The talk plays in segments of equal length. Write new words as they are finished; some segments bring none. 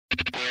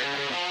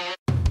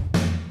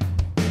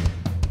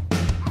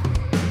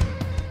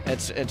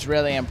it's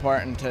really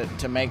important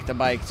to make the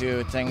bike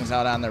do things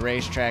out on the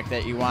racetrack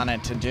that you want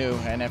it to do.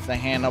 And if the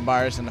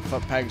handlebars and the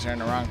foot pegs are in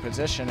the wrong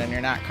position and you're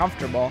not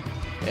comfortable,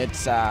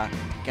 it's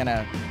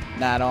gonna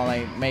not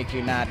only make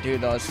you not do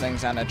those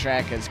things on the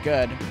track as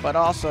good, but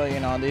also,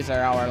 you know, these are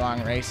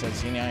hour-long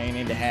races. You know, you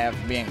need to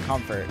be in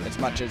comfort as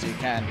much as you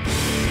can.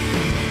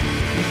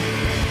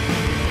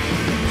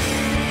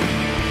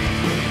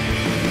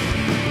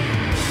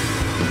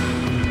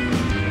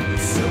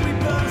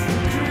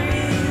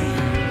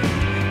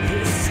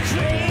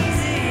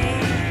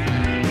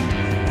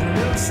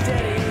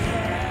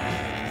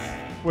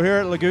 We're here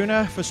at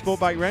Laguna for Sport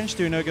Bike Wrench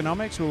doing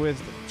ergonomics. We're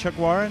with Chuck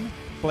Warren,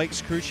 Blake's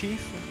crew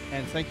chief,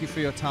 and thank you for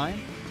your time.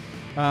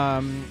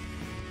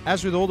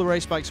 As with all the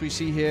race bikes we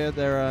see here,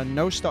 there are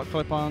no stock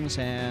clip-ons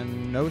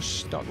and no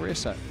stock rear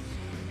set.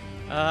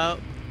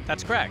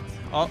 That's correct.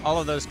 All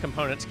of those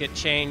components get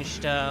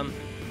changed,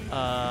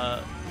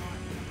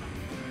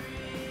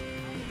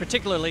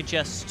 particularly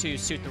just to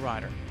suit the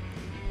rider.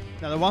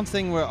 Now, the one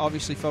thing we're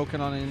obviously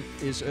focusing on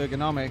is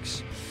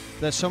ergonomics.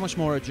 There's so much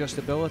more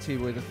adjustability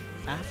with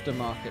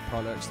aftermarket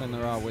products than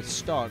there are with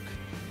stock,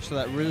 so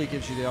that really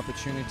gives you the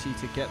opportunity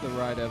to get the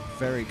rider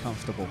very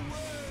comfortable.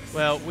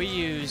 Well, we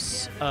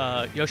use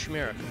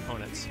Yoshimura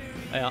components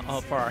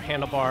for our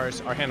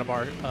handlebars, our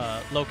handlebar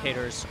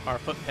locators, our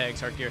foot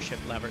pegs, our gear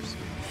shift levers,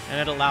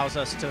 and it allows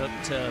us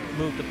to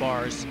move the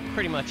bars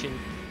pretty much in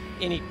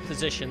any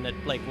position that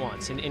Blake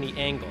wants, in any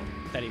angle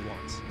that he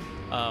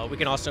wants. We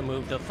can also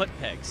move the foot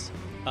pegs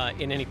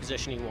in any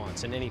position he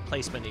wants, in any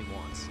placement he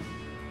wants.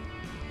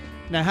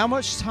 Now, how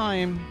much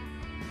time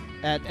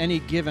at any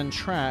given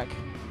track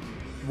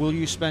will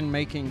you spend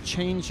making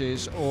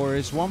changes, or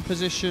is one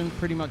position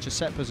pretty much a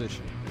set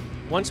position?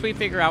 Once we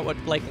figure out what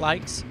Blake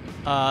likes,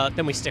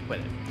 then we stick with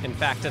it. In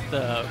fact, at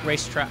the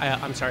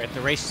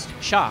race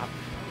shop,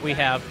 we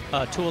have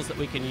tools that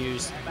we can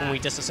use when we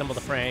disassemble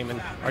the frame and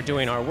are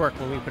doing our work.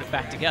 When we put it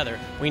back together,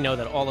 we know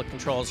that all the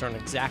controls are in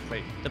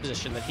exactly the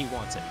position that he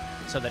wants it,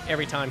 so that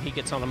every time he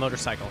gets on a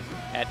motorcycle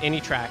at any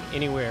track,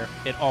 anywhere,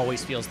 it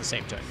always feels the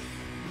same to him.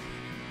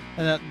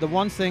 And the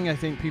one thing I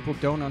think people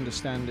don't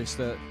understand is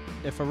that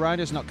if a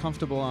rider's not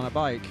comfortable on a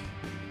bike,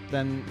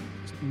 then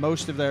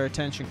most of their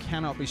attention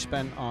cannot be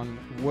spent on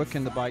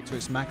working the bike to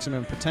its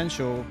maximum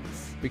potential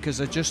because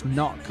they're just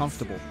not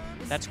comfortable.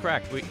 That's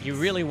correct. You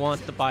really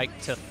want the bike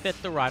to fit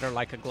the rider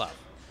like a glove.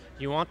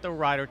 You want the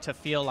rider to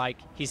feel like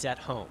he's at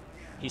home.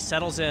 He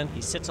settles in,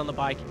 he sits on the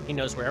bike, he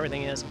knows where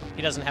everything is.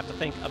 He doesn't have to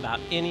think about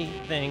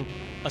anything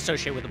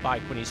associated with the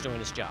bike when he's doing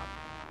his job.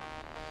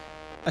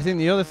 I think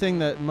the other thing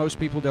that most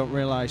people don't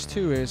realize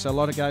too is a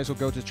lot of guys will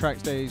go to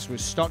track days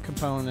with stock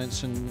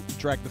components and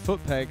drag the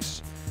foot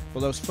pegs.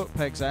 Well, those foot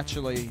pegs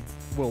actually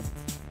will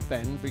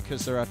bend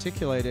because they're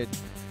articulated.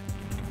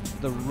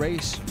 The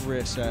race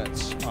rear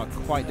sets are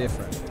quite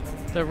different.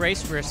 The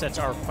race rear sets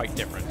are quite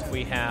different.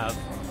 We have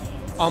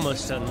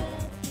almost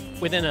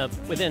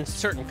within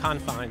certain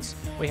confines,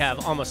 we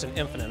have almost an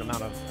infinite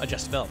amount of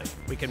adjustability.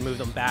 We can move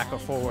them back or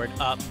forward,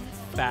 up,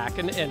 back,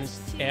 and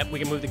we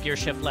can move the gear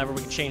shift lever.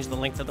 We can change the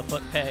length of the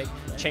foot peg,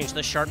 change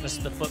the sharpness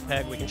of the foot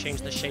peg. We can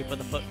change the shape of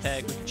the foot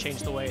peg. We can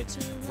change the way it's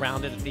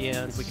rounded at the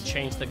end. We can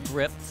change the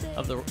grip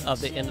of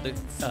the end of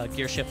the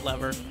gear shift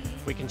lever.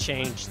 We can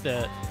change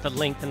the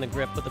length and the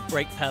grip of the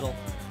brake pedal.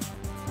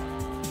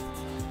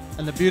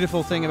 And the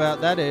beautiful thing about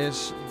that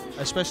is,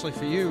 especially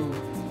for you,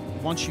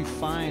 once you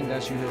find,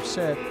 as you have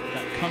said,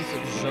 that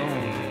comfort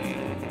zone,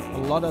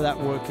 a lot of that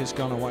work has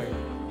gone away.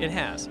 It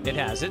has.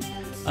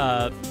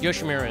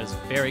 Yoshimura is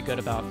very good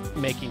about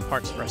making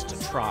parts for us to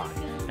try.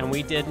 And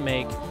we did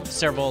make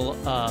several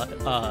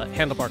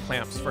handlebar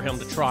clamps for him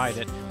to try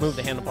that move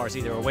the handlebars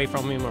either away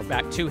from him or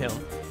back to him.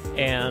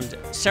 And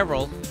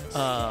several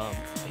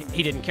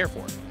he didn't care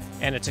for.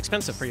 And it's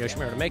expensive for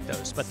Yoshimura to make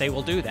those, but they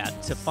will do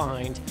that to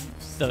find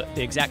the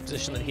exact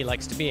position that he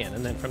likes to be in.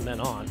 And then from then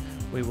on,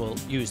 we will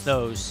use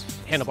those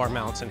handlebar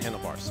mounts and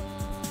handlebars.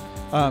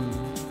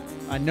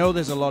 I know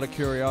there's a lot of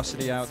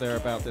curiosity out there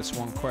about this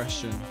one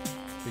question,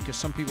 because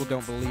some people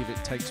don't believe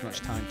it takes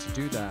much time to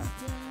do that.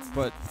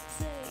 But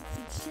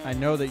I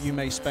know that you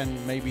may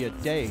spend maybe a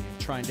day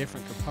trying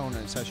different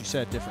components, as you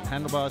said, different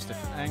handlebars,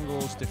 different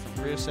angles, different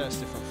rear sets,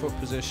 different foot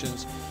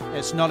positions.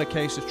 It's not a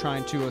case of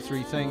trying 2 or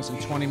 3 things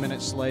and 20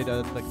 minutes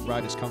later the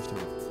rider's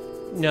comfortable.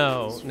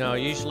 No.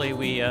 Usually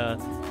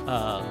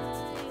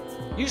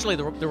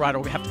the rider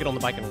will have to get on the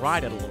bike and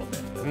ride it a little bit,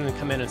 and then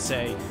come in and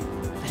say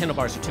the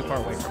handlebars are too far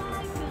away from me,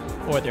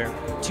 or they're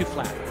too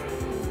flat,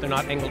 they're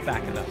not angled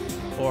back enough,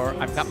 or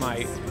I've got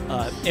my,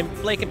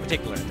 and Blake in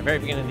particular, at the very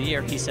beginning of the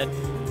year, he said,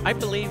 I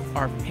believe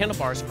our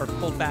handlebars are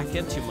pulled back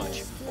in too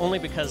much, only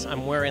because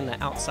I'm wearing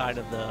the outside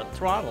of the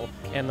throttle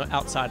and the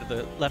outside of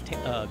the left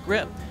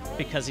grip,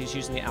 because he's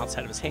using the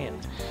outside of his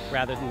hand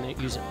rather than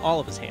using all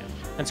of his hand.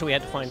 And so we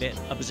had to find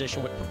a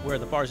position where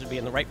the bars would be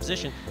in the right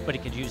position, but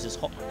he could use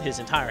his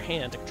entire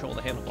hand to control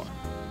the handlebar.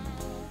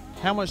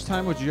 How much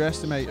time would you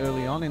estimate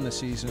early on in the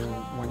season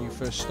when you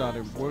first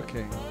started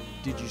working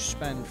did you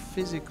spend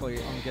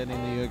physically on getting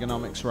the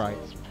ergonomics right?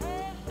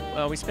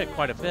 Well, we spent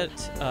quite a bit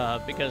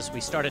because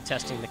we started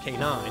testing the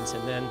K9s,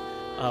 and then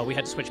we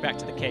had to switch back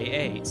to the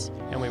K8s,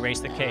 and we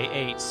raced the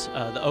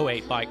K8s, the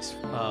 08 bikes,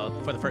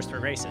 for the first 3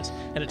 races.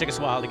 And it took us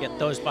a while to get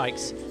those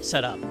bikes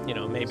set up, you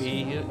know,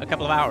 maybe a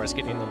couple of hours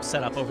getting them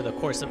set up over the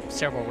course of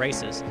several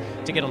races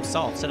to get them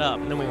set up.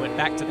 And then we went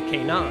back to the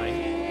K9,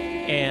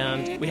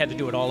 and we had to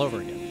do it all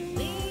over again.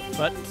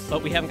 But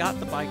we haven't got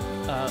the bike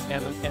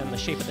and the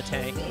shape of the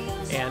tank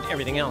and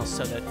everything else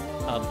so that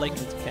Blake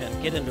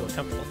can get into a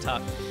comfortable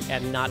tuck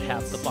and not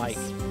have the bike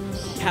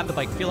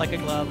feel like a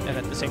glove, and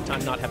at the same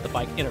time not have the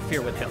bike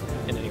interfere with him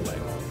in any way.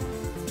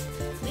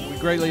 We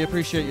greatly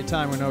appreciate your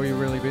time. We know you're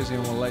really busy,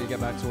 and we'll let you get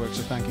back to work,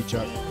 so thank you,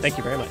 Chuck. Thank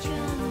you very much.